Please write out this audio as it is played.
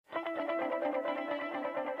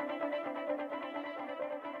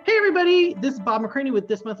everybody. This is Bob McCraney with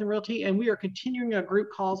This Month in Realty, and we are continuing our group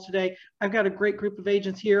calls today. I've got a great group of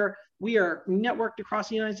agents here. We are networked across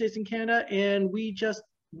the United States and Canada, and we just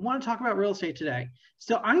want to talk about real estate today.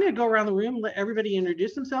 So I'm going to go around the room, let everybody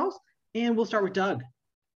introduce themselves, and we'll start with Doug.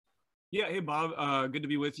 Yeah, hey Bob, good to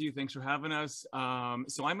be with you. Thanks for having us.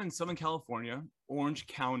 So I'm in Southern California, Orange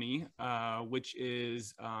County, which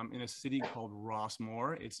is in a city called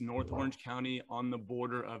Rossmore. It's North Orange County on the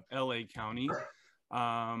border of LA County.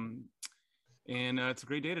 And it's a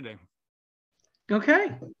great day today.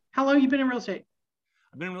 Okay. How long have you been in real estate?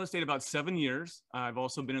 I've been in real estate about 7 years. I've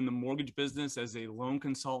also been in the mortgage business as a loan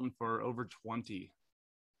consultant for over 20.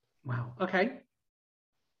 Wow. Okay.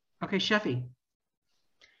 Okay, Sheffy.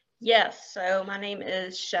 Yes, so my name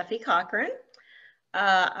is Sheffy Cochran.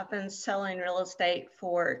 I've been selling real estate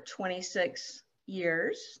for 26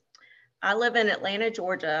 years. I live in Atlanta,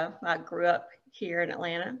 Georgia. I grew up here in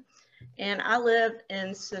Atlanta. And I live in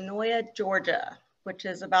Senoia, Georgia, which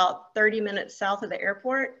is about 30 minutes south of the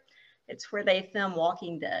airport. It's where they film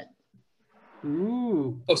Walking Dead.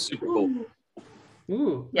 Ooh. Oh, super cool.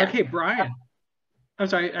 Ooh. Yeah. Okay, Brian. I'm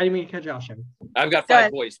sorry, I didn't mean to cut you off, Sheffy. I've got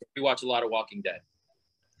 5 boys. We watch a lot of Walking Dead.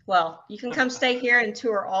 Well, you can come stay here and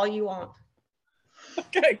tour all you want.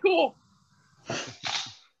 Okay, cool.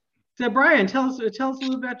 So Brian, tell us a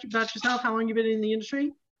little bit about yourself. How long you've been in the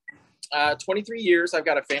industry? 23 years. I've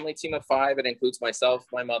got a family team of 5. It includes myself,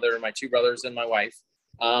 my mother, my 2 brothers, and my wife.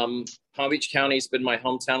 Palm Beach County has been my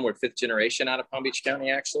hometown. We're 5th generation out of Palm Beach County,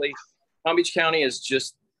 actually. Palm Beach County is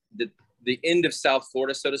just the end of South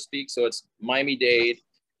Florida, so to speak. So it's Miami-Dade,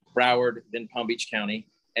 Broward, then Palm Beach County.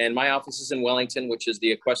 And my office is in Wellington, which is the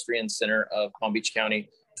equestrian center of Palm Beach County,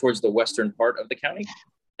 towards the western part of the county.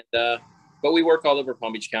 And, but we work all over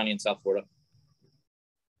Palm Beach County in South Florida.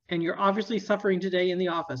 And you're obviously suffering today in the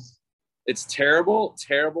office. It's terrible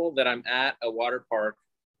that I'm at a water park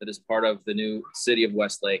that is part of the new city of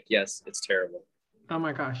Westlake. Yes, it's terrible. Oh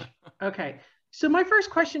my gosh. Okay. So my first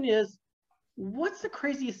question is, what's the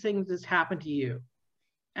craziest thing that's happened to you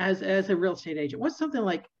as a real estate agent? What's something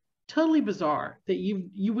like totally bizarre that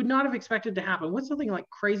you would not have expected to happen? What's something like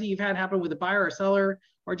crazy you've had happen with a buyer or seller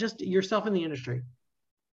or just yourself in the industry?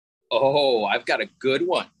 Oh, I've got a good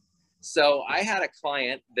one. So I had a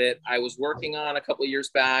client that I was working on a couple of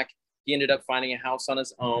years back. He ended up finding a house on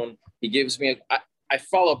his own. He gives me I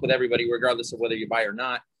follow up with everybody regardless of whether you buy or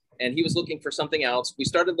not. And he was looking for something else. We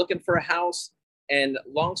started looking for a house, and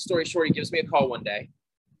long story short, he gives me a call one day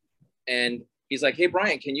and he's like, "Hey,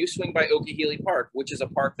 Brian, can you swing by Okeechobee Park?" which is a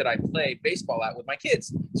park that I play baseball at with my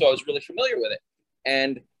kids. So I was really familiar with it.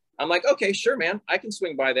 And I'm like, "Okay, sure, man. I can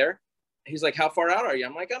swing by there." He's like, "How far out are you?"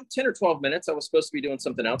 I'm like, "I'm 10 or 12 minutes. I was supposed to be doing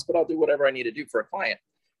something else, but I'll do whatever I need to do for a client."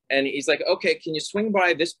 And he's like, "Okay, can you swing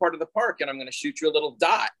by this part of the park? And I'm going to shoot you a little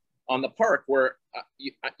dot on the park where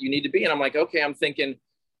you need to be." And I'm like, "Okay," I'm thinking,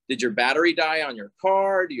 did your battery die on your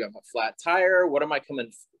car? Do you have a flat tire? What am I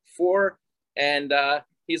coming for? And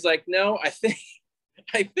he's like, "No, I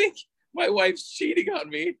think my wife's cheating on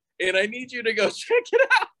me, and I need you to go check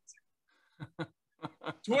it out."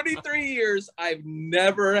 23 years, I've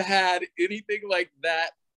never had anything like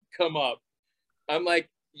that come up. I'm like,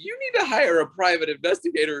 you need to hire a private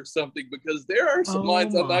investigator or something, because there are some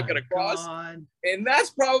lines I'm not going to cross. And that's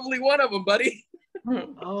probably one of them, buddy.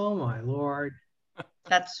 Oh my Lord.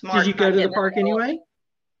 That's smart. Did you go to the park anyway?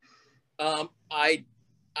 No. I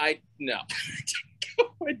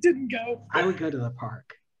didn't go. I would go to the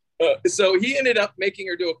park. So he ended up making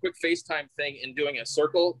her do a quick FaceTime thing and doing a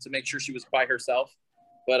circle to make sure she was by herself.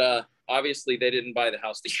 But obviously they didn't buy the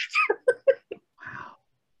house together. Wow.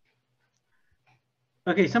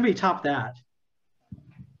 Okay, somebody top that.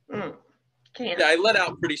 Yeah, I let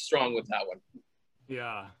out pretty strong with that one.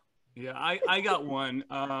 Yeah, I got one.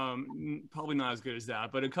 Probably not as good as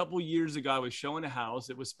that, but a couple years ago, I was showing a house.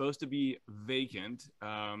 It was supposed to be vacant.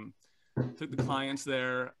 Took the clients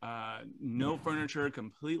there. No furniture,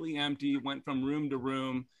 completely empty. Went from room to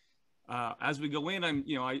room. As we go in,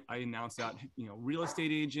 I announced out, real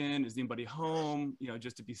estate agent. Is anybody home?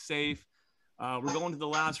 Just to be safe. We're going to the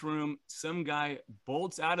last room. Some guy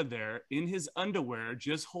bolts out of there in his underwear,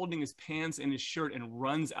 just holding his pants and his shirt, and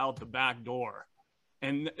runs out the back door.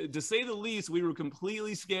 And to say the least, we were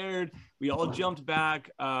completely scared. We all jumped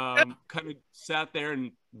back, kind of sat there,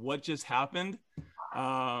 and what just happened?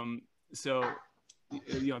 So,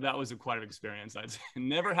 that was quite an experience. I'd say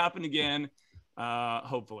never happened again,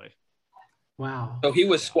 hopefully. Wow. So he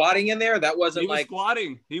was squatting in there? That wasn't like...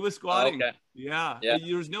 He was squatting. Oh, okay. Yeah.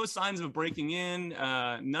 There was no signs of breaking in,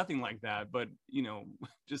 nothing like that. But,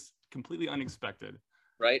 just completely unexpected.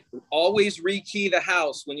 Right. Always rekey the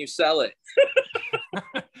house when you sell it.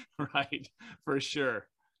 Right. For sure.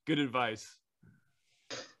 Good advice.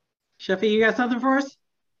 Sheffy, you got something for us?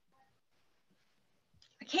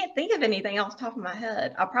 I can't think of anything off the top of my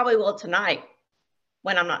head. I probably will tonight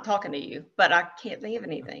when I'm not talking to you, but I can't think of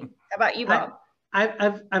anything. How about you, Bob?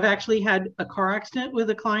 I've actually had a car accident with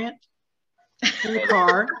a client in the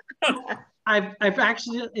car. I've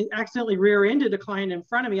actually accidentally rear-ended a client in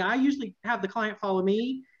front of me. I usually have the client follow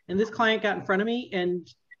me, and this client got in front of me and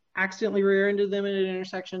accidentally rear-ended them in an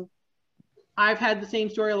intersection. I've had the same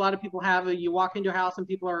story a lot of people have. You walk into a house and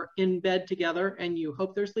people are in bed together and you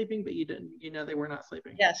hope they're sleeping, but you didn't. You know they were not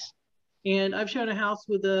sleeping. Yes. And I've shown a house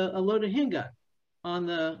with a loaded handgun on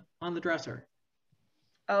the dresser.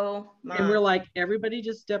 Oh my. And we're like, everybody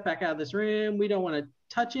just step back out of this room. We don't want to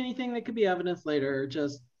touch anything that could be evidence later.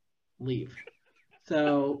 Just leave.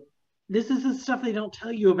 So this is the stuff they don't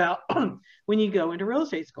tell you about when you go into real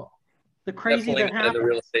estate school. The crazy Definitely that not happens. in the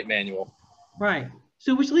real estate manual. Right.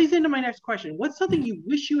 So which leads into my next question. What's something you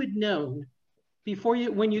wish you had known before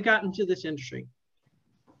when you got into this industry?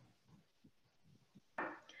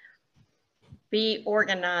 Be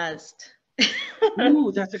organized.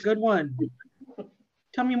 Ooh, that's a good one.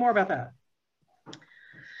 Tell me more about that.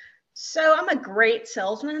 So I'm a great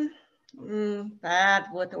salesman, bad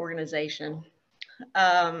with organization.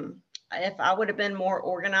 If I would have been more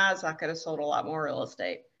organized, I could have sold a lot more real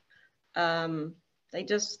estate.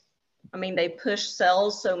 They push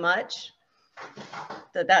sales so much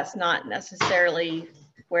that that's not necessarily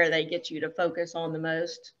where they get you to focus on the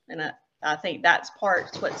most. And I think that's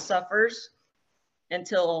what suffers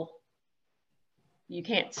until you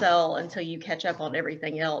can't sell until you catch up on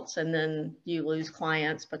everything else. And then you lose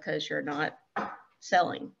clients because you're not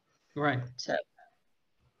selling. Right. So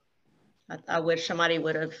I wish somebody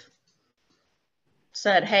would have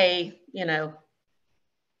said, hey,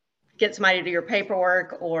 get somebody to do your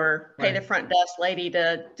paperwork or pay the front desk lady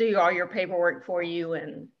to do all your paperwork for you.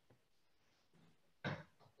 And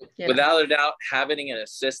without a doubt, having an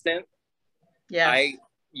assistant, yes.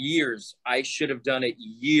 I should have done it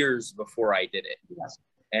years before I did it. Yes.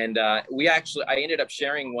 And I ended up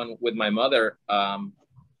sharing one with my mother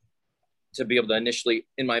to be able to initially,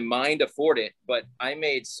 in my mind, afford it. But I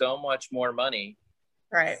made so much more money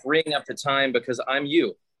freeing up the time because I'm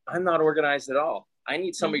not organized at all. I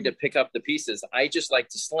need somebody to pick up the pieces. I just like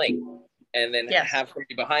to sling and then have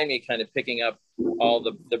somebody behind me kind of picking up all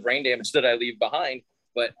the brain damage that I leave behind.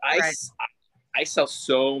 But I sell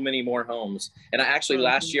so many more homes. And I actually,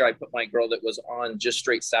 last year, I put my girl that was on just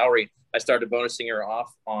straight salary. I started bonusing her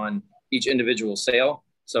off on each individual sale.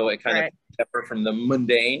 So it kind of kept her from the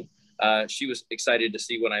mundane. She was excited to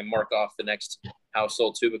see when I mark off the next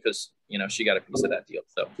household too, because, she got a piece of that deal.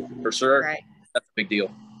 So for sure, that's a big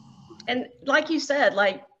deal. And like you said,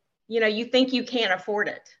 you think you can't afford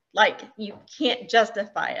it. Like you can't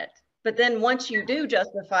justify it. But then once you do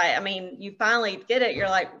justify it, you finally get it. You're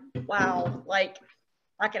like, wow,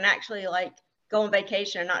 I can actually go on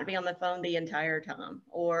vacation and not be on the phone the entire time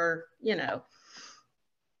or,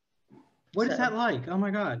 What is that like? Oh my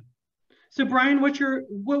God. So Brian,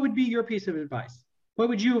 what would be your piece of advice? What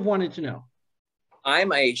would you have wanted to know?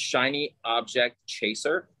 I'm a shiny object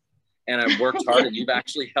chaser and I've worked hard and you've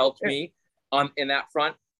actually helped me in that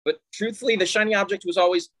front. But truthfully, the shiny object was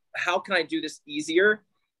always, how can I do this easier?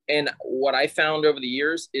 And what I found over the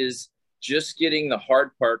years is just getting the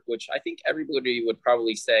hard part, which I think everybody would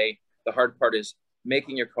probably say the hard part is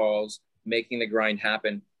making your calls, making the grind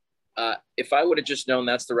happen. If I would have just known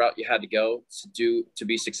that's the route you had to go to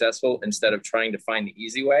be successful instead of trying to find the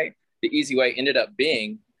easy way ended up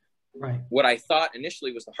being what I thought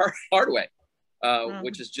initially was the hard way,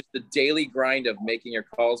 which is just the daily grind of making your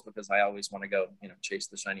calls because I always want to go, chase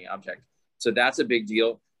the shiny object. So that's a big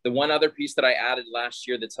deal. The one other piece that I added last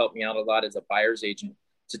year that's helped me out a lot is a buyer's agent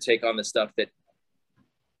to take on the stuff that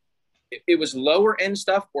it was lower end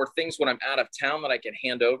stuff or things when I'm out of town that I could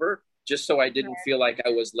hand over just so I didn't feel like I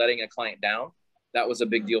was letting a client down. That was a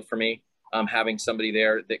big deal for me. Having somebody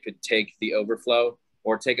there that could take the overflow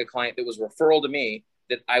or take a client that was referral to me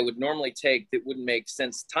that I would normally take that wouldn't make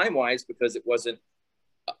sense time-wise because it wasn't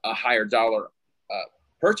a higher dollar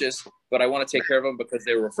purchase, but I want to take care of them because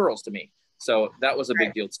they were referrals to me. So that was a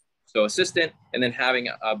big deal. So assistant, and then having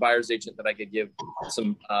a buyer's agent that I could give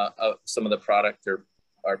some of the product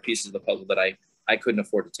or pieces of the puzzle that I couldn't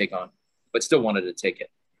afford to take on, but still wanted to take it.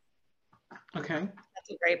 Okay. That's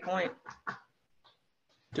a great point.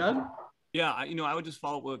 Doug? Yeah, I would just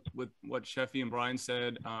follow up with what Sheffy and Brian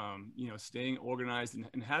said, staying organized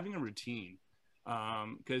and having a routine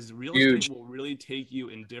because real estate will really take you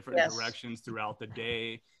in different directions throughout the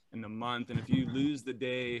day and the month. And if you lose the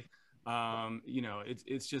day,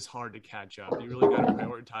 it's just hard to catch up. You really got to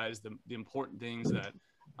prioritize the important things that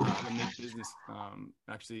that make business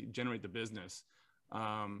actually generate the business.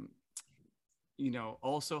 You know,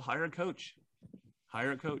 also hire a coach.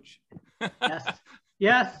 Hire a coach. Yes.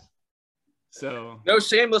 Yes. So no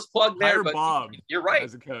shameless plug there, hire but Bob you're right.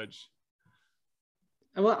 as a coach.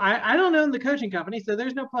 Well, I don't own the coaching company, so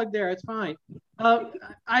there's no plug there. It's fine.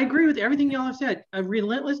 I agree with everything y'all have said. A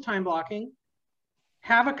relentless time blocking,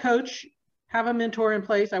 have a coach, have a mentor in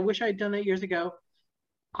place. I wish I'd done that years ago.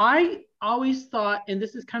 I always thought, and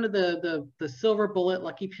this is kind of the silver bullet,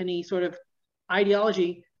 lucky penny sort of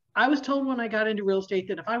ideology. I was told when I got into real estate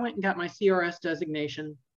that if I went and got my CRS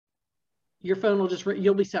designation, your phone will just,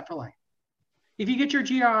 you'll be set for life. If you get your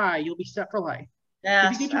GRI, you'll be set for life.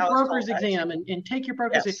 Yes, If you get your broker's exam and take your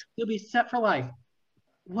broker's exam, you'll be set for life.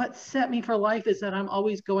 What set me for life is that I'm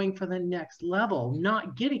always going for the next level,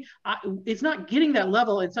 not getting, it's not getting that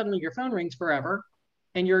level and suddenly your phone rings forever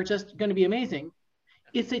and you're just going to be amazing.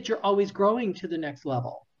 It's that you're always growing to the next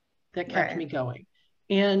level that kept me going.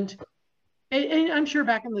 And I'm sure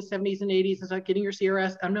back in the 70s and 80s, it's like getting your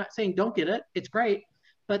CRS. I'm not saying don't get it. It's great.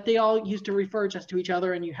 But they all used to refer just to each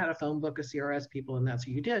other and you had a phone book of CRS people and that's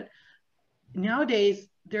what you did. Nowadays,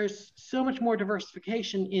 there's so much more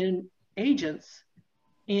diversification in agents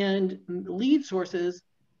and lead sources.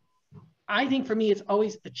 I think for me, it's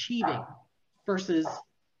always achieving versus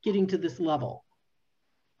getting to this level.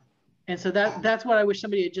 And so that's what I wish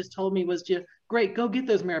somebody had just told me was just, great, go get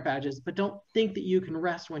those merit badges, but don't think that you can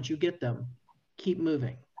rest once you get them. Keep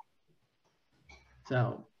moving.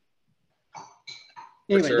 So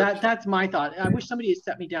anyway, sure. that's my thought. I wish somebody had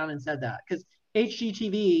set me down and said that because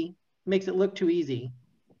HGTV makes it look too easy.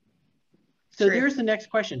 So there's the next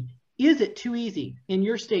question. Is it too easy in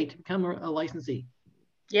your state to become a licensee?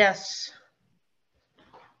 Yes.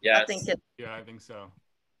 Yes. I think it. Yeah, I think so.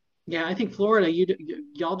 Yeah, I think Florida,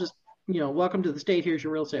 y'all just, welcome to the state. Here's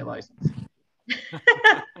your real estate license.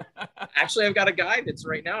 Actually, I've got a guy that's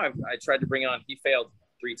right now. I tried to bring on. He failed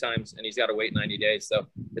 3 times, and he's got to wait 90 days. So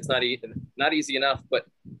it's not easy enough. But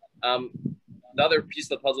the other piece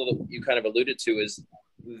of the puzzle that you kind of alluded to is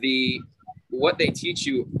what they teach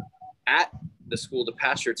you at the school to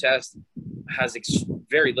pass your test has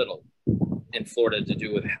very little in Florida to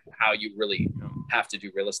do with how you really have to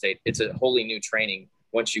do real estate. It's a wholly new training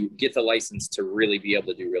once you get the license to really be able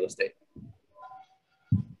to do real estate.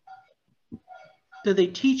 Do they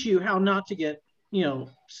teach you how not to get,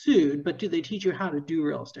 sued, but do they teach you how to do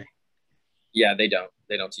real estate? Yeah, they don't.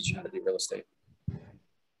 They don't teach you how to do real estate.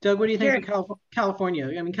 Doug, what do you think of California?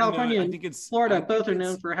 I mean, California and Florida both are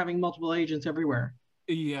known for having multiple agents everywhere.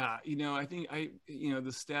 Yeah, I think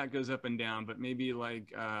the stat goes up and down, but maybe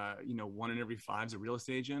like 1 in every 5 is a real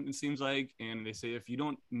estate agent, it seems like. And they say if you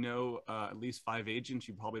don't know at least 5 agents,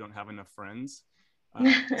 you probably don't have enough friends.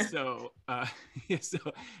 So it's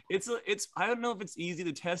I don't know if it's easy.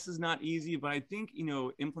 The test is not easy, but I think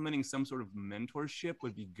implementing some sort of mentorship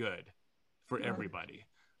would be good for everybody,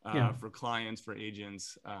 for clients, for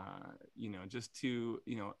agents, just to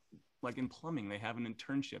like in plumbing, they have an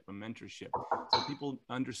internship, a mentorship, so people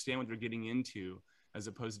understand what they're getting into, as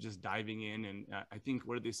opposed to just diving in. And I think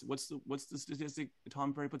what's the statistic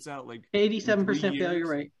Tom Ferry puts out? Like 87% failure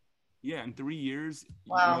rate. Yeah, in 3 years,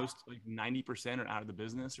 most like 90% are out of the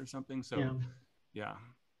business or something. So, yeah.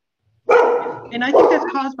 And I think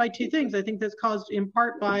that's caused by 2 things. I think that's caused in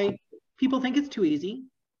part by people think it's too easy,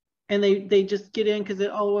 and they just get in because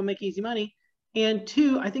we'll make easy money. And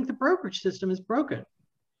 2, I think the brokerage system is broken.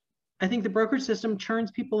 I think the brokerage system churns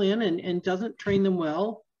people in and doesn't train them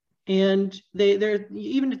well. And they're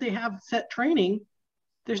even if they have set training,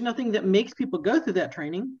 there's nothing that makes people go through that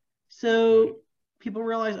training. So people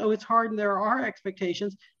realize, it's hard, and there are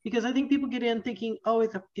expectations, because I think people get in thinking,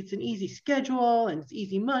 it's an easy schedule and it's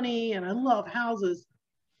easy money and I love houses,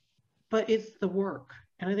 but it's the work.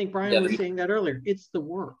 And I think Brian was saying that earlier. It's the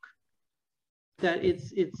work that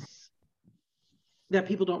it's that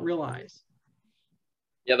people don't realize.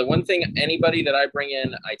 Yeah, the one thing anybody that I bring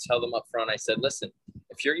in, I tell them up front, I said, listen,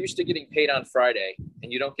 if you're used to getting paid on Friday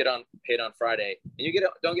and you don't get paid on Friday, and you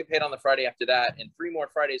don't get paid on the Friday after that, and 3 more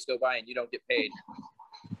Fridays go by and you don't get paid,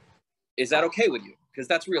 is that okay with you? Because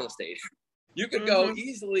that's real estate. You could go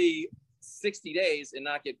easily 60 days and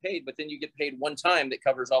not get paid, but then you get paid one time that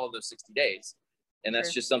covers all of those 60 days. And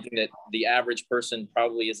that's just something that the average person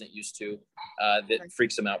probably isn't used to, that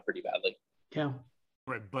freaks them out pretty badly. Yeah.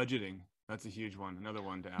 Right. Budgeting. That's a huge one. Another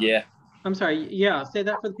one to add. Yeah. I'm sorry. Yeah. Say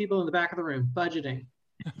that for the people in the back of the room. Budgeting.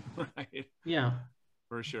 Right. Yeah.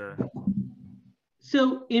 For sure.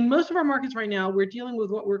 So in most of our markets right now, we're dealing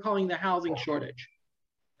with what we're calling the housing shortage.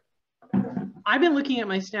 I've been looking at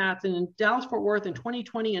my stats, and in Dallas-Fort Worth in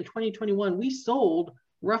 2020 and 2021, we sold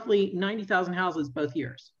roughly 90,000 houses both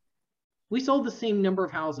years. We sold the same number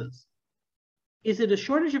of houses. Is it a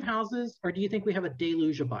shortage of houses, or do you think we have a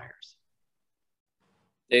deluge of buyers?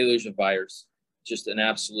 Deluge of buyers, just an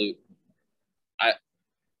absolute.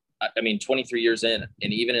 I mean, 23 years in,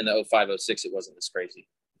 and even in the 05, 06, it wasn't this crazy.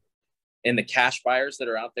 And the cash buyers that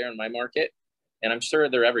are out there in my market, and I'm sure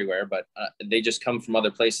they're everywhere, but they just come from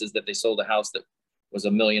other places that they sold a house that was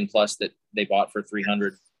 $1 million plus that they bought for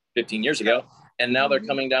 300 15 years ago, and now they're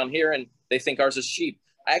coming down here and they think ours is cheap.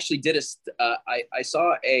 I actually did I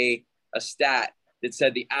saw a stat that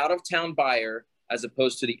said the out-of-town buyer as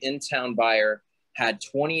opposed to the in-town buyer had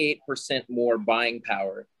 28% more buying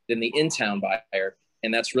power than the in-town buyer.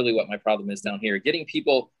 And that's really what my problem is down here. Getting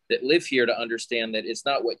people that live here to understand that it's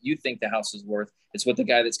not what you think the house is worth. It's what the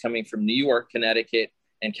guy that's coming from New York, Connecticut,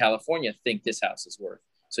 and California think this house is worth.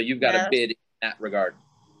 So you've got to bid in that regard.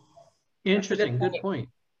 Interesting. Good point.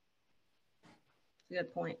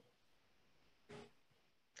 Good point.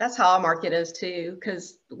 That's how our market is too,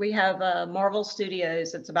 because we have Marvel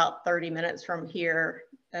Studios. It's about 30 minutes from here.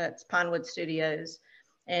 It's Pinewood Studios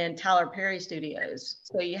and Tyler Perry Studios.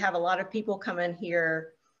 So you have a lot of people coming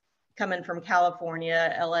here, coming from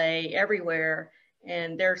California, LA, everywhere,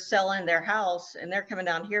 and they're selling their house and they're coming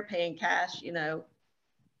down here paying cash, you know,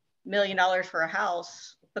 $1 million for a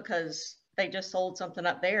house because they just sold something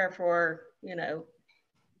up there for, you know,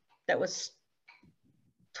 that was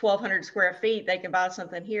 1,200 square feet. They can buy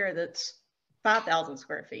something here that's 5,000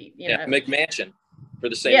 square feet. You know, McMansion for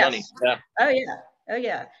the same money. Yeah. Oh yeah. Oh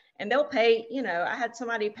yeah. And they'll pay, you know, I had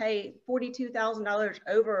somebody pay $42,000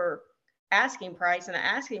 over asking price, and the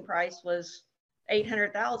asking price was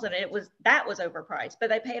 800,000. That was overpriced, but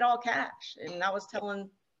they paid all cash. And I was telling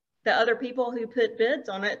the other people who put bids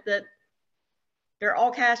on it that they're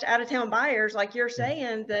all cash out of town buyers, like you're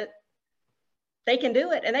saying, that they can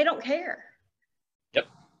do it and they don't care. Yep.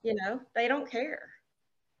 You know, they don't care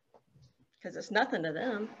because it's nothing to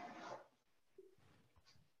them.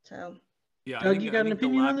 So. Yeah. Doug, you got an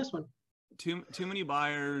opinion on this one? Too many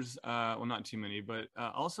buyers. Well, not too many, but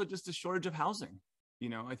also just a shortage of housing. You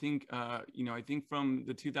know, I think from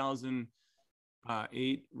the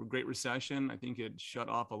 2008 Great Recession, I think it shut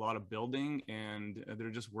off a lot of building, and they're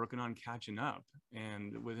just working on catching up.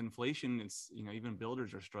 And with inflation, it's, you know, even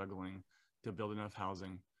builders are struggling to build enough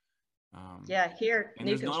housing. Yeah, here. And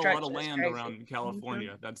there's not a lot of land around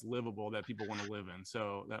California that's livable that people want to live in.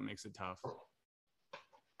 So that makes it tough.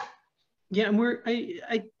 Yeah, and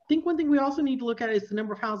I think one thing we also need to look at is the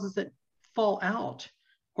number of houses that fall out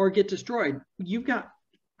or get destroyed. You've got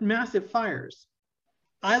massive fires.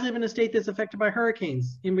 I live in a state that's affected by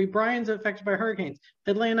hurricanes. Brian's affected by hurricanes.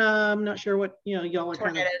 Atlanta, I'm not sure what, you know, y'all are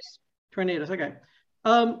tornadoes. Kind of tornadoes. Okay.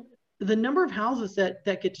 The number of houses that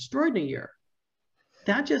get destroyed in a year,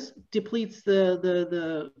 that just depletes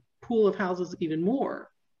the pool of houses even more.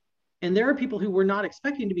 And there are people who were not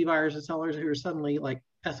expecting to be buyers and sellers who are suddenly like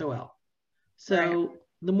SOL. So right.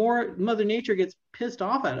 The more Mother Nature gets pissed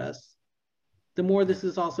off at us, the more this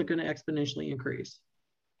is also going to exponentially increase.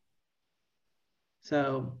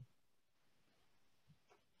 So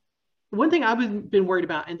one thing I've been worried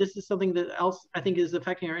about, and this is something that else I think is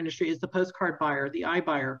affecting our industry, is the postcard buyer, the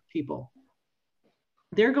iBuyer people.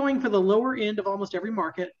 They're going for the lower end of almost every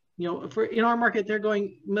market. You know, in our market, they're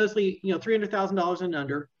going mostly, you know, $300,000 and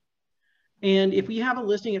under. And if we have a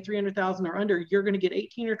listing at 300,000 or under, you're going to get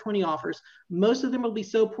 18 or 20 offers. Most of them will be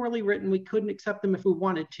so poorly written, we couldn't accept them if we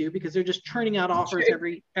wanted to, because they're just churning out offers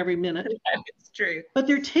every minute. It's true. But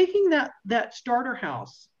they're taking that starter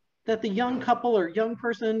house that the young couple or young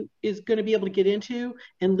person is going to be able to get into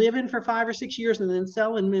and live in for 5 or 6 years and then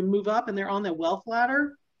sell and then move up, and they're on that wealth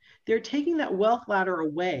ladder. They're taking that wealth ladder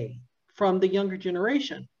away from the younger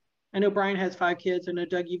generation. I know Brian has 5 kids. I know,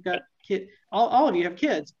 Doug, you've got kids. All of you have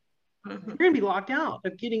kids. You're going to be locked out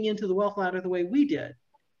of getting into the wealth ladder the way we did.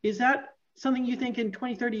 Is that something you think in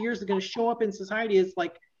 20, 30 years is going to show up in society? Is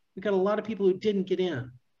like, we've got a lot of people who didn't get in.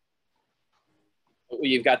 Well,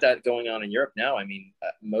 you've got that going on in Europe now. I mean,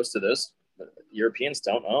 most of those Europeans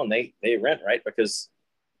don't own, they rent, right? Because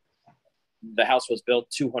the house was built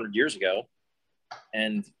 200 years ago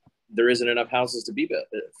and there isn't enough houses to be built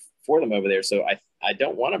for them over there. So I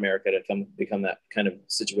don't want America to become that kind of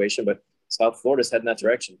situation, but South Florida's heading that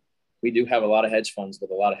direction. We do have a lot of hedge funds with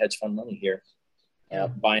a lot of hedge fund money here,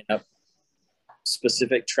 buying up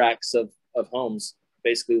specific tracts of homes,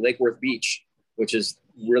 basically Lake Worth Beach, which is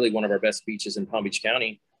really one of our best beaches in Palm Beach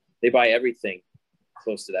County. They buy everything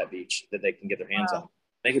close to that beach that they can get their hands on.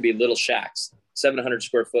 They could be little shacks, 700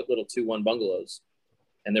 square foot little 2-1 bungalows,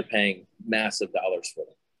 and they're paying massive dollars for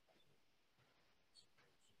them.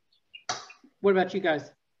 What about you guys?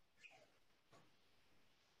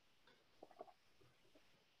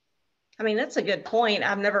 I mean, that's a good point.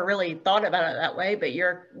 I've never really thought about it that way, but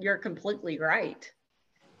you're completely right.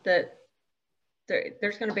 That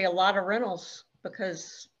there's going to be a lot of rentals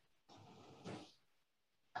because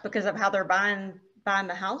of how they're buying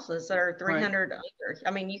the houses that are 300 acres.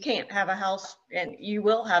 I mean, you can't have a house, and you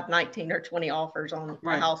will have 19 or 20 offers on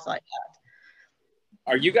a house like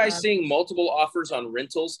that. Are you guys seeing multiple offers on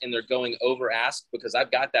rentals and they're going over ask? Because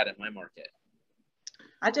I've got that in my market.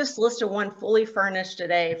 I just listed one fully furnished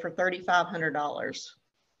today for $3,500.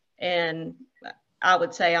 And I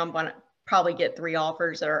would say I'm going to probably get 3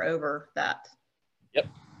 offers that are over that. Yep.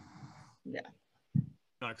 Yeah.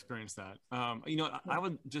 I experienced that. You know, I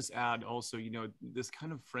would just add also, you know, this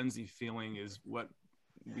kind of frenzy feeling is what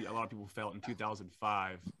a lot of people felt in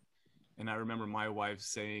 2005. And I remember my wife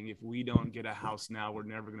saying, if we don't get a house now, we're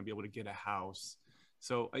never going to be able to get a house.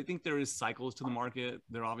 So I think there is cycles to the market.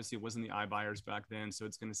 There obviously wasn't the iBuyers back then. So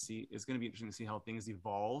it's going to be interesting to see how things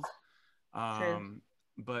evolve.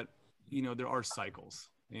 But, you know, there are cycles,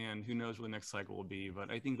 and who knows what the next cycle will be. But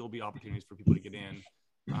I think there'll be opportunities for people to get in.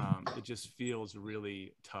 It just feels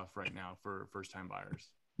really tough right now for first-time buyers.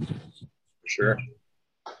 For sure.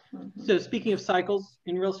 So speaking of cycles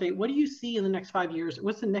in real estate, what do you see in the next 5 years?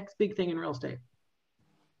 What's the next big thing in real estate?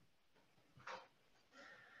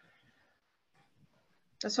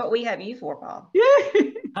 That's what we have you for, Bob.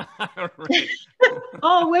 Right.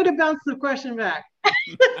 Oh, way to bounce the question back.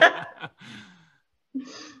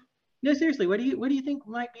 No, seriously, what do you think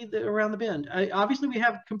might be around the bend? Obviously, we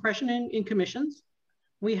have compression in commissions.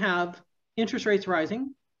 We have interest rates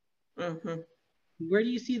rising. Mm-hmm. Where do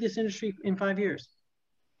you see this industry in 5 years?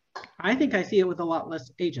 I think I see it with a lot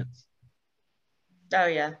less agents. Oh,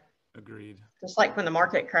 yeah. Agreed. Just like when the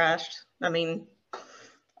market crashed. I mean,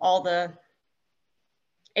 all the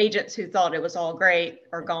agents who thought it was all great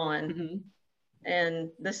are gone. Mm-hmm. And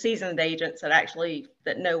the seasoned agents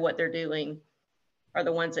that know what they're doing are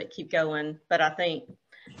the ones that keep going. But I think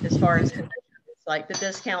as far as it's like the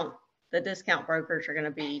discount brokers are going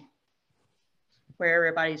to be where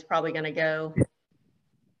everybody's probably going to go.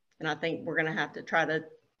 And I think we're going to have to try to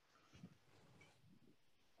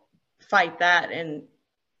fight that and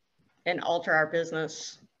alter our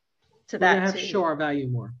business to that. We're going to have to show our value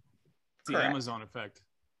more. It's the Amazon effect.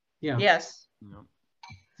 Yeah. Yes. Yeah.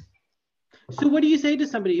 So what do you say to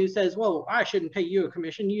somebody who says, well, I shouldn't pay you a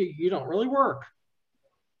commission. You don't really work.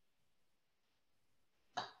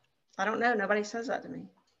 I don't know. Nobody says that to me.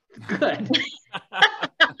 Good.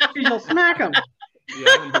 You'll smack them. Yeah,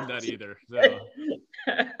 I haven't heard that either. So,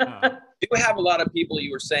 Do have a lot of people,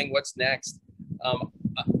 you were saying, what's next?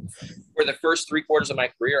 For the first 3/4 of my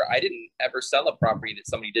career, I didn't ever sell a property that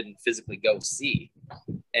somebody didn't physically go see.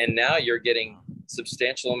 And now you're getting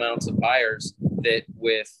substantial amounts of buyers that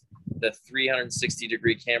with the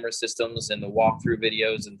 360-degree camera systems and the walkthrough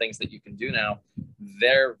videos and things that you can do now,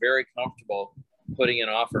 they're very comfortable putting in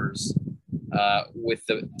offers with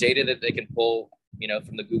the data that they can pull, you know,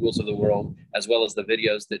 from the Googles of the world, as well as the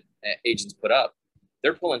videos that agents put up.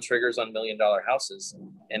 They're pulling triggers on $1 million houses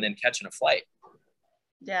and then catching a flight.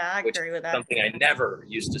 Yeah, I agree with that. Something I never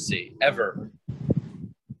used to see, ever.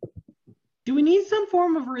 Do we need some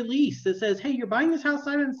form of release that says, hey, you're buying this house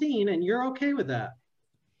I haven't seen and you're okay with that?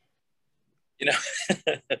 You know,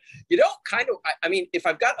 you don't kind of, I mean, if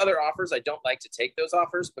I've got other offers, I don't like to take those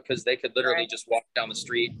offers because they could literally just walk down the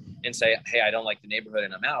street and say, hey, I don't like the neighborhood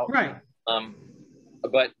and I'm out. Right.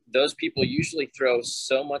 But those people usually throw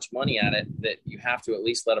so much money at it that you have to at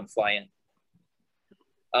least let them fly in.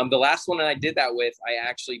 The last one that I did that with, I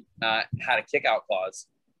actually had a kick-out clause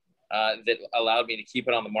that allowed me to keep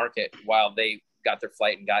it on the market while they got their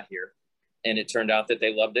flight and got here. And it turned out that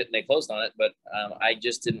they loved it and they closed on it. But I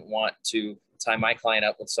just didn't want to tie my client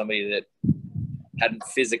up with somebody that hadn't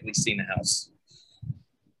physically seen the house.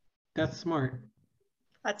 That's smart.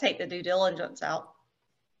 I take the due diligence out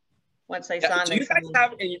once they sign. Do you guys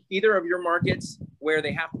have in either of your markets where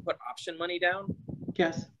they have to put option money down?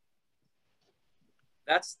 Yes.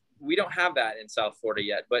 We don't have that in South Florida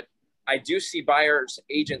yet, but I do see buyers,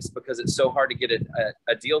 agents, because it's so hard to get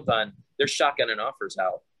a deal done, they're shotgunning offers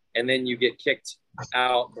out. And then you get kicked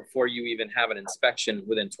out before you even have an inspection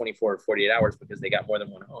within 24 or 48 hours because they got more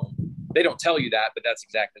than one home. They don't tell you that, but that's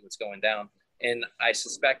exactly what's going down. And I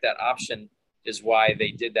suspect that option is why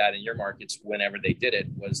they did that in your markets whenever they did it,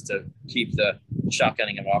 was to keep the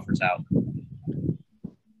shotgunning of offers out.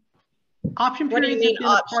 Option What do you periods mean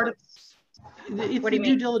have been a part of it's the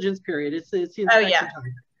due diligence period. It's the inspection time.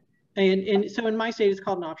 And so in my state, it's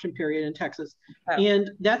called an option period in Texas. Oh.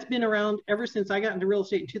 And that's been around ever since I got into real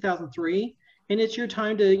estate in 2003. And it's your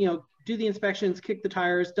time to, you know, do the inspections, kick the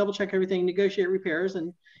tires, double check everything, negotiate repairs.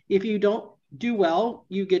 And if you don't do well,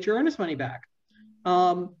 you get your earnest money back.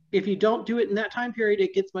 If you don't do it in that time period,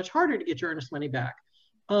 it gets much harder to get your earnest money back.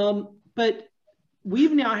 But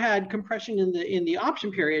we've now had compression in the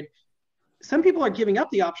option period. Some people are giving up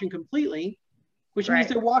the option completely, which means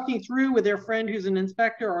they're walking through with their friend who's an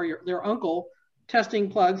inspector or their uncle testing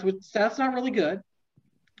plugs, which that's not really good.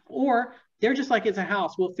 Or they're just like, it's a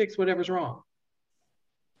house, we'll fix whatever's wrong.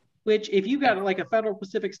 Which if you've got like a Federal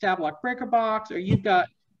Pacific stab lock breaker box, or you've got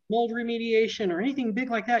mold remediation or anything big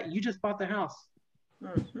like that, you just bought the house.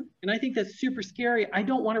 Mm-hmm. And I think that's super scary. I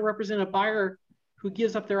don't want to represent a buyer who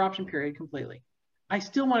gives up their option period completely. I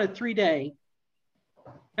still want a 3-day.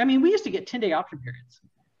 I mean, we used to get 10-day option periods.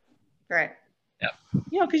 Right. Yeah.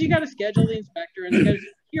 You know, because you got to schedule the inspector, and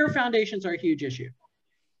your foundations are a huge issue.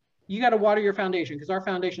 You got to water your foundation because our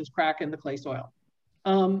foundations crack in the clay soil.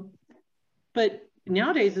 But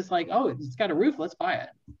nowadays it's like, oh, it's got a roof, let's buy it.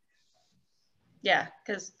 Yeah,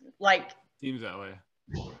 because like seems that way.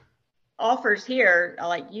 Offers here,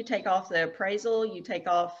 like you take off the appraisal, you take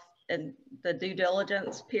off in the due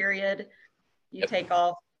diligence period, you take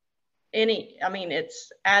off any, I mean,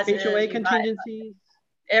 it's as HOA is, contingencies,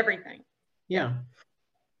 everything. Yeah.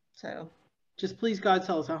 So just please God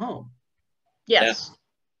sell us a home. Yes. Yeah.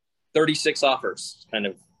 36 offers kind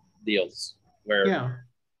of deals where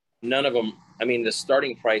none of them, I mean, the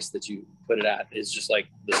starting price that you put it at is just like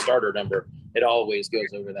the starter number. It always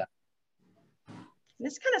goes over that. And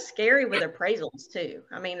it's kind of scary with appraisals too.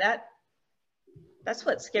 I mean, that's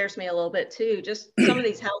what scares me a little bit too. Just some of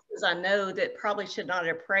these houses I know that probably should not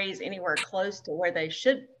appraise anywhere close to where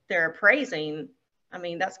they're appraising. I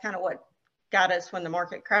mean, that's kind of what got us when the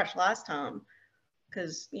market crashed last time.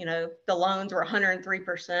 Because, you know, the loans were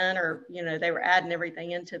 103%, or, you know, they were adding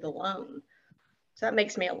everything into the loan. So that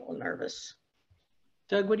makes me a little nervous.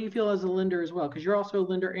 Doug, what do you feel as a lender as well? Because you're also a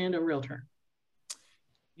lender and a realtor.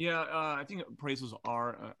 Yeah, I think appraisals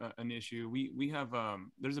are an issue. We have,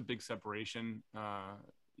 there's a big separation,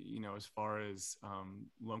 you know, as far as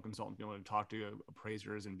loan consultants being able to talk to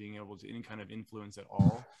appraisers and being able to any kind of influence at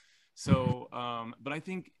all. So, but I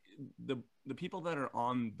think the people that are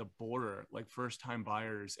on the border, like first-time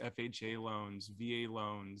buyers, FHA loans, VA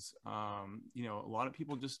loans, you know, a lot of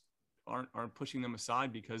people just aren't pushing them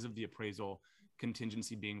aside because of the appraisal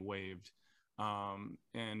contingency being waived.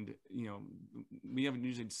 And, you know, we have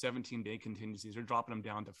usually 17-day contingencies. They're dropping them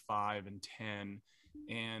down to 5 and 10.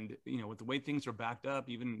 And, you know, with the way things are backed up,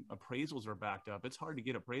 even appraisals are backed up. It's hard to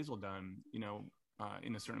get appraisal done, you know,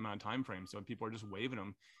 in a certain amount of time frame. So people are just waiving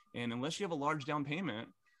them. And unless you have a large down payment,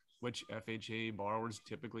 which FHA borrowers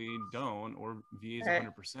typically don't, or VA's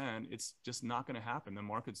 100%, it's just not going to happen. The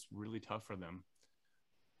market's really tough for them.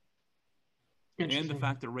 And the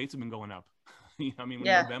fact that rates have been going up. You know, I mean, in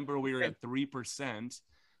November we were at 3%.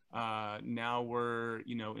 Now we're,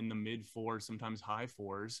 you know, in the mid 4s, sometimes high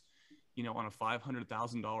 4s. You know, on a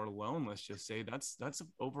 $500,000 loan, let's just say that's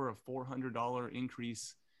over a $400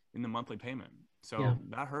 increase in the monthly payment. So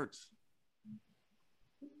that hurts.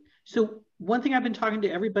 So one thing I've been talking to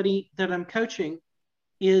everybody that I'm coaching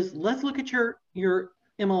is, let's look at your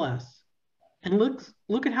MLS and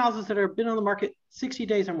look at houses that have been on the market 60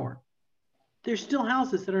 days or more. There's still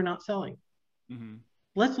houses that are not selling. Mm-hmm.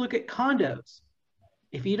 Let's look at condos.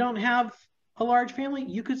 If you don't have a large family,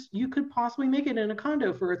 you could possibly make it in a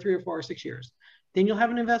condo for 3 or 4 or 6 years. Then you'll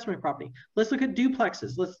have an investment property. Let's look at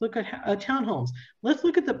duplexes. Let's look at townhomes. Let's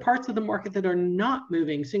look at the parts of the market that are not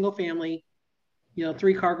moving, single family, you know,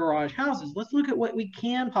 3-car garage houses. Let's look at what we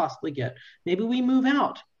can possibly get. Maybe we move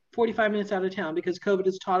out 45 minutes out of town because COVID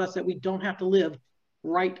has taught us that we don't have to live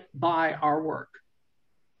right by our work.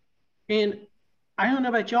 And I don't know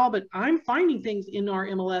about y'all, but I'm finding things in our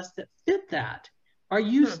MLS that fit that. Are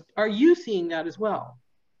you seeing that as well?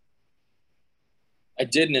 I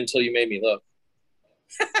didn't until you made me look.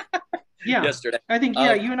 Yesterday. I think,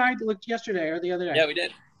 you and I looked yesterday or the other day. Yeah, we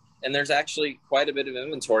did. And there's actually quite a bit of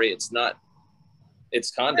inventory. It's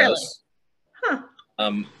condos. Really?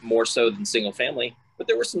 Huh. More so than single family, but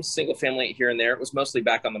there were some single family here and there. It was mostly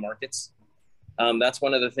back on the markets. That's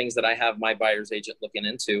one of the things that I have my buyer's agent looking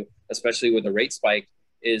into, especially with the rate spike,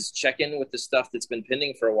 is check in with the stuff that's been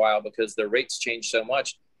pending for a while, because the rates change so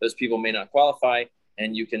much. Those people may not qualify,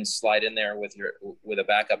 and you can slide in there with a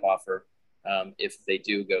backup offer if they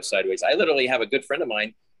do go sideways. I literally have a good friend of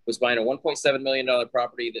mine was buying a $1.7 million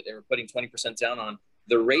property that they were putting 20% down on.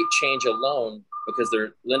 The rate change alone, because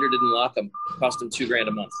their lender didn't lock them, cost them $2,000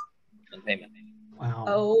 a month in payment. Wow.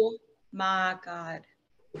 Oh my God.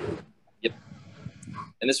 Yep.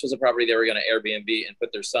 And this was a property they were going to Airbnb and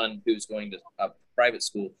put their son, who's going to a private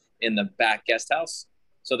school, in the back guest house.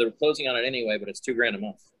 So they were closing on it anyway, but it's $2,000 a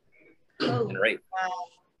month in rate.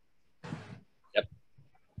 Wow.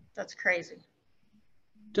 That's crazy.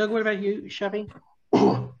 Doug, what about you, Chevy?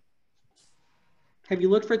 Have you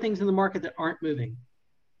looked for things in the market that aren't moving?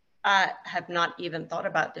 I have not even thought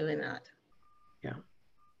about doing that. Yeah.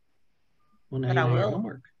 Well, now But you I know your will.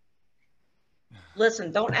 homework.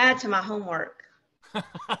 Listen, don't add to my homework.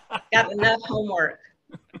 Got enough homework.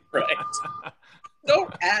 Right.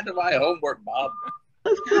 Don't add to my homework, Bob.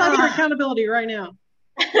 Let's pull out your accountability right now.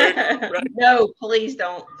 Right. No, please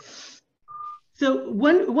don't. So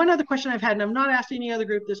one other question I've had, and I've not asked any other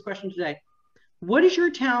group this question today. What does your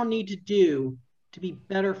town need to do to be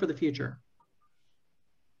better for the future?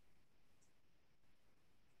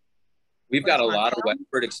 We've got a lot of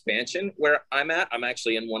westward expansion where I'm at. I'm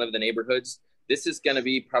actually in one of the neighborhoods. This is going to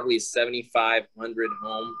be probably a 7,500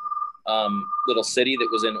 home little city that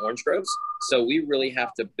was in Orange Groves. So we really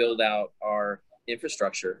have to build out our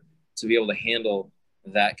infrastructure to be able to handle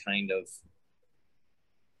that kind of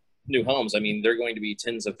new homes. I mean, there are going to be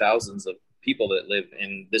tens of thousands of people that live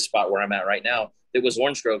in this spot where I'm at right now. That was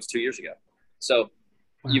Orange Groves 2 years ago. So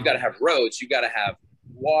you've got to have roads, you've got to have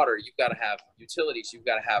water, you've got to have utilities, you've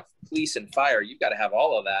got to have police and fire, you've got to have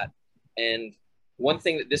all of that. And one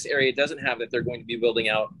thing that this area doesn't have that they're going to be building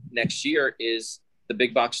out next year is the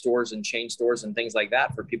big box stores and chain stores and things like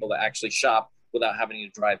that for people to actually shop without having to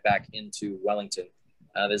drive back into Wellington.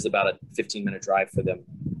 There's about a 15-minute drive for them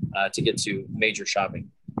to get to major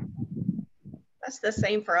shopping. That's the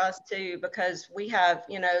same for us too, because we have,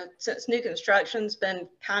 you know, since new construction's been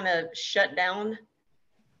kind of shut down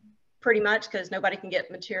pretty much because nobody can get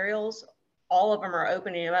materials, all of them are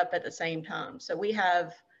opening them up at the same time. So we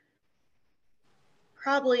have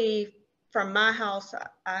probably, from my house,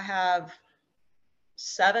 I have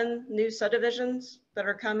 7 new subdivisions that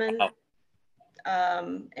are coming.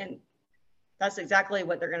 And that's exactly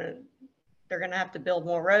what they're gonna have to build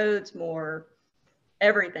more roads, more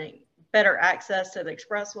everything, better access to the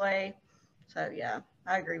expressway. So yeah,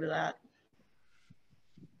 I agree with that.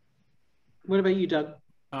 What about you, Doug?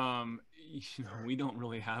 You know, we don't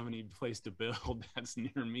really have any place to build that's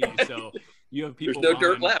near me. So you have people. There's no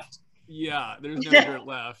dirt left. Yeah, there's no dirt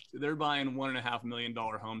left. They're buying $1.5 million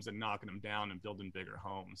homes and knocking them down and building bigger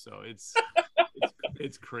homes. So it's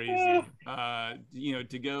crazy. You know,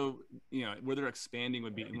 to go, you know, where they're expanding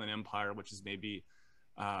would be Inland Empire, which is maybe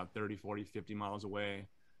 30, 40, 50 miles away.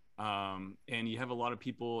 And you have a lot of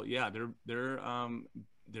people. Yeah,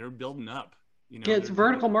 they're building up. You know, yeah, it's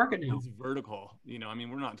vertical market now. It's vertical. You know, I mean,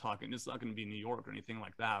 we're not talking. It's not going to be New York or anything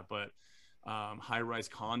like that, but high-rise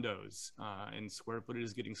condos and square footage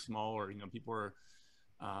is getting smaller. You know, people are,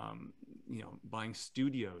 you know, buying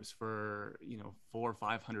studios for, you know,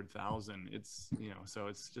 400,000 or 500,000. It's, you know, so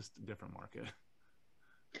it's just a different market.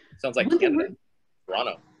 Sounds like Canada,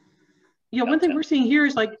 Toronto. Yeah, one thing we're seeing here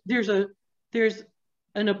is like there's an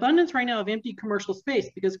abundance right now of empty commercial space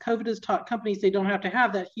because COVID has taught companies they don't have to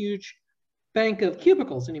have that huge bank of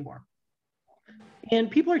cubicles anymore.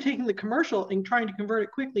 And people are taking the commercial and trying to convert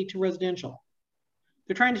it quickly to residential.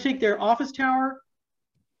 They're trying to take their office tower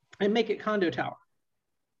and make it condo tower.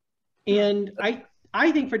 And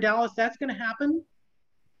I think for Dallas, that's going to happen.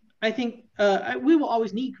 I think we will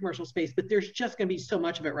always need commercial space, but there's just going to be so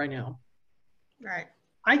much of it right now. Right.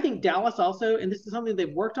 I think Dallas also, and this is something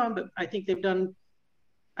they've worked on, but I think they've done,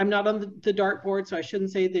 I'm not on the dartboard, so I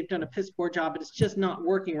shouldn't say they've done a piss poor job, but it's just not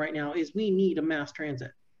working right now, is we need a mass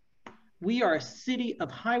transit. We are a city of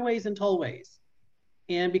highways and tollways.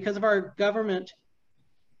 And because of our government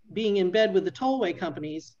being in bed with the tollway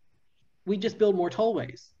companies, we just build more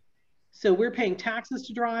tollways. So we're paying taxes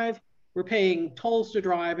to drive, we're paying tolls to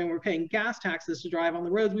drive, and we're paying gas taxes to drive on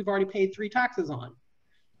the roads we've already paid 3 taxes on.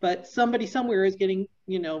 But somebody somewhere is getting,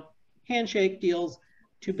 you know, handshake deals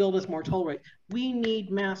to build us more tollways. We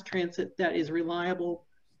need mass transit that is reliable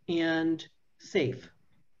and safe.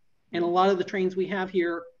 And a lot of the trains we have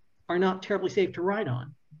here are not terribly safe to ride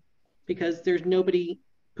on because there's nobody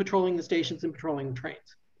patrolling the stations and patrolling the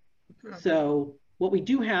trains. So what we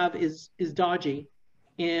do have is dodgy,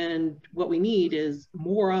 and what we need is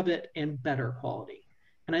more of it and better quality.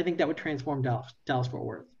 And I think that would transform Dallas-Fort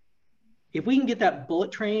Worth. If we can get that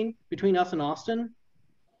bullet train between us and Austin,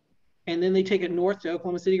 and then they take it north to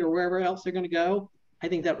Oklahoma City or wherever else they're going to go, I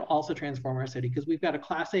think that would also transform our city because we've got a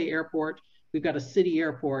Class A airport, we've got a city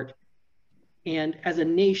airport, and as a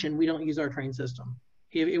nation, we don't use our train system.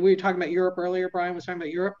 If we were talking about Europe earlier, Brian was talking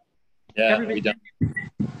about Europe. Yeah, we don't.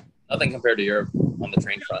 Nothing compared to Europe on the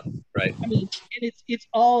train front, right? I mean, it's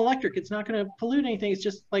all electric. It's not going to pollute anything. It's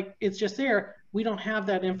just like, it's just there. We don't have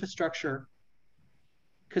that infrastructure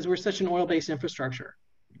because we're such an oil-based infrastructure.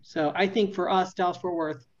 So I think for us, Dallas-Fort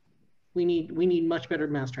Worth, we need much better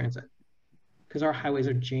mass transit because our highways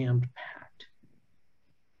are jammed packed.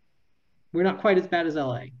 We're not quite as bad as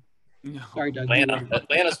LA. No. Sorry, Doug.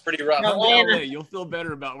 Atlanta's pretty rough. Come to Atlanta. LA, you'll feel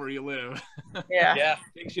better about where you live. Yeah. Yeah.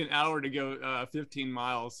 It takes you an hour to go 15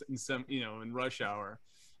 miles in some, in rush hour.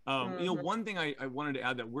 One thing I wanted to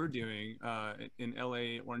add that we're doing in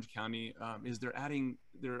LA, Orange County, is they're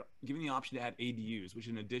giving the option to add ADUs, which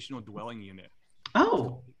is an additional dwelling unit.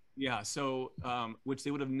 Oh. Yeah. So, which they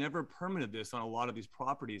would have never permitted this on a lot of these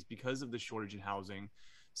properties because of the shortage in housing.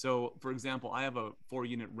 So, for example, I have a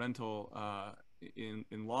 4-unit rental in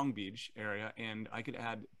Long Beach area, and I could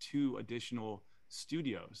add 2 additional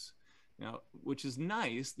studios. Now, which is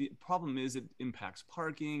nice. The problem is it impacts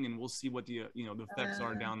parking, and we'll see what the the effects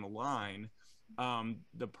are down the line.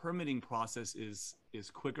 The permitting process is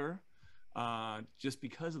quicker, just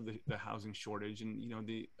because of the housing shortage, and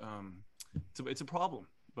it's a problem.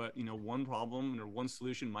 But one problem or one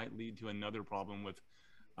solution might lead to another problem with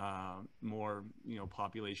more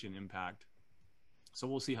population impact. So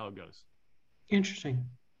we'll see how it goes. Interesting.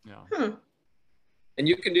 Yeah. And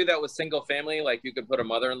you can do that with single family. Like you could put a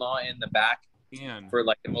mother-in-law in the back for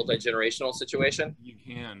like a multi-generational situation. You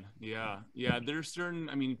can. Yeah. There's certain,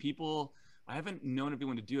 people, I haven't known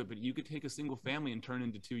anyone to do it, but you could take a single family and turn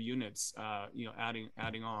into 2 units,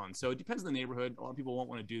 adding on. So it depends on the neighborhood. A lot of people won't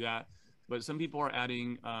want to do that, but some people are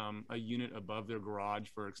adding a unit above their garage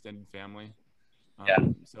for extended family.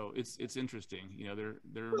 So it's interesting.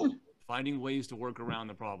 They're finding ways to work around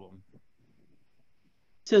the problem.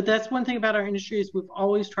 So that's one thing about our industry is we've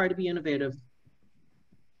always tried to be innovative.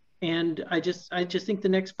 And I just think the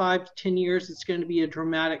next 5 to 10 years, it's going to be a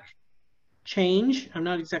dramatic change. I'm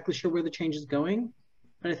not exactly sure where the change is going,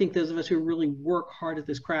 but I think those of us who really work hard at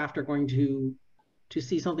this craft are going to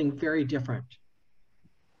see something very different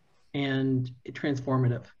and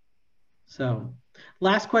transformative. So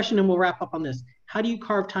last question, and we'll wrap up on this. How do you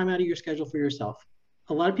carve time out of your schedule for yourself?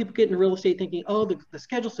 A lot of people get into real estate thinking, oh, the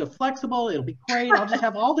schedule's so flexible, it'll be great, I'll just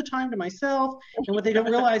have all the time to myself. And what they don't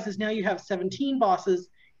realize is now you have 17 bosses,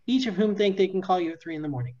 each of whom think they can call you at 3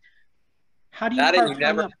 a.m. How do you carve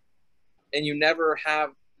time up? And you never have,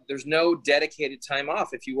 there's no dedicated time off.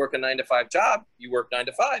 If you work a 9-to-5 job, you work 9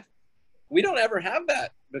 to 5. We don't ever have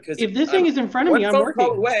that, because if this thing is in front of me, I'm working. One phone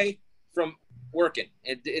call away from working.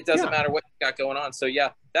 It doesn't matter what you got going on. So yeah,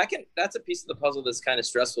 that's a piece of the puzzle that's kind of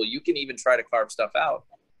stressful. You can even try to carve stuff out,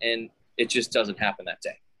 and it just doesn't happen that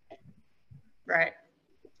day. Right.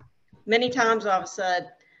 Many times I've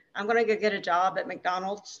said, I'm going to go get a job at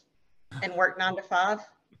McDonald's and work 9 to 5.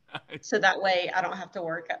 So that way I don't have to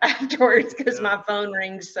work afterwards, because my phone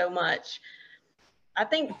rings so much. I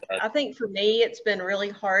think for me, it's been really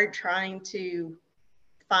hard trying to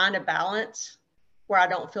find a balance where I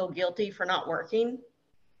don't feel guilty for not working.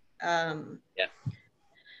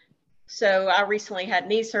 So I recently had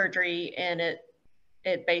knee surgery, and it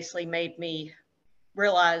basically made me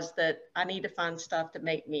realize that I need to find stuff to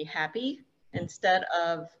make me happy. Instead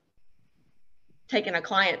of taking a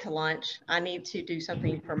client to lunch, I need to do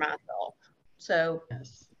something for myself. So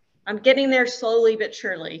I'm getting there slowly but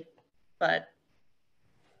surely, but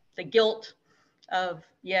the guilt of,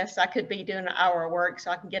 yes, I could be doing an hour of work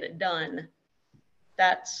so I can get it done,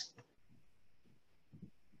 it's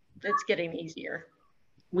getting easier.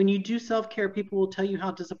 When you do self-care, people will tell you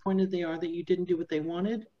how disappointed they are that you didn't do what they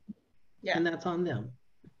wanted. Yeah. And that's on them.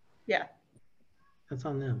 Yeah. That's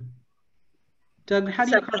on them. Doug, how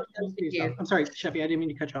do you carve time for yourself? I'm sorry, Sheffy, I didn't mean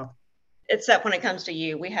to cut you off. Except when it comes to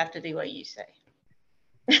you, we have to do what you say.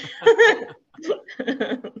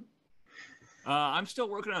 I'm still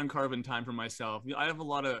working on carving time for myself. I have a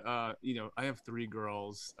lot of, I have 3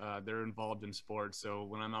 girls. They're involved in sports, so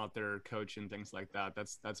when I'm out there coaching things like that,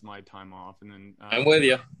 that's my time off. And then I'm with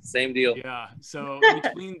you. Same deal. Yeah. So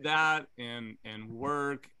between that and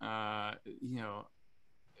work,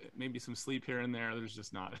 maybe some sleep here and there, there's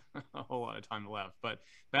just not a whole lot of time left. But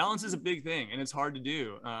balance is a big thing, and it's hard to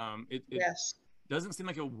do. It doesn't seem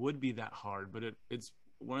like it would be that hard, but it's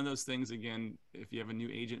one of those things. Again, if you have a new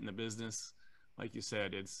agent in the business, like you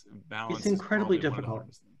said, it's balance. It's incredibly difficult.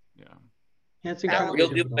 Yeah. Yeah, it's incredibly real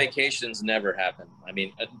difficult. Vacations never happen. I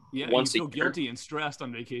mean, once you feel guilty and stressed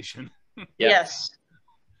on vacation. Yes.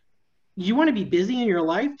 You want to be busy in your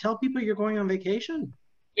life? Tell people you're going on vacation.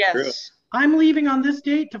 Yes. True. I'm leaving on this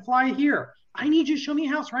date to fly here. I need you to show me a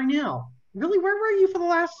house right now. Really? Where were you for the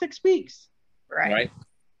last 6 weeks? Right.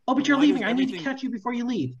 Oh, but you're leaving. I need to catch you before you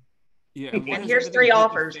leave. Yeah. And here's 3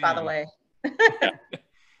 offers, by the way.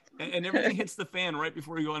 And everything hits the fan right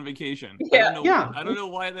before you go on vacation. Yeah. I don't know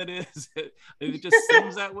why that is. It just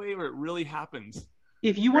seems that way, or it really happens.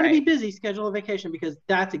 If you want to be busy, schedule a vacation, because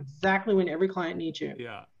that's exactly when every client needs you.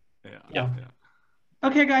 Yeah.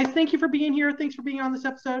 Okay, guys, thank you for being here. Thanks for being on this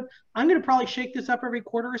episode. I'm going to probably shake this up every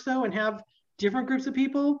quarter or so and have different groups of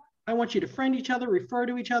people. I want you to friend each other, refer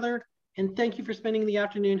to each other, and thank you for spending the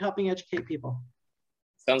afternoon helping educate people.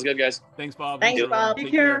 Sounds good, guys. Thanks, Bob. Thanks, Bob.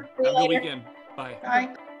 Take care. Have a good weekend. Bye.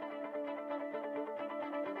 Bye.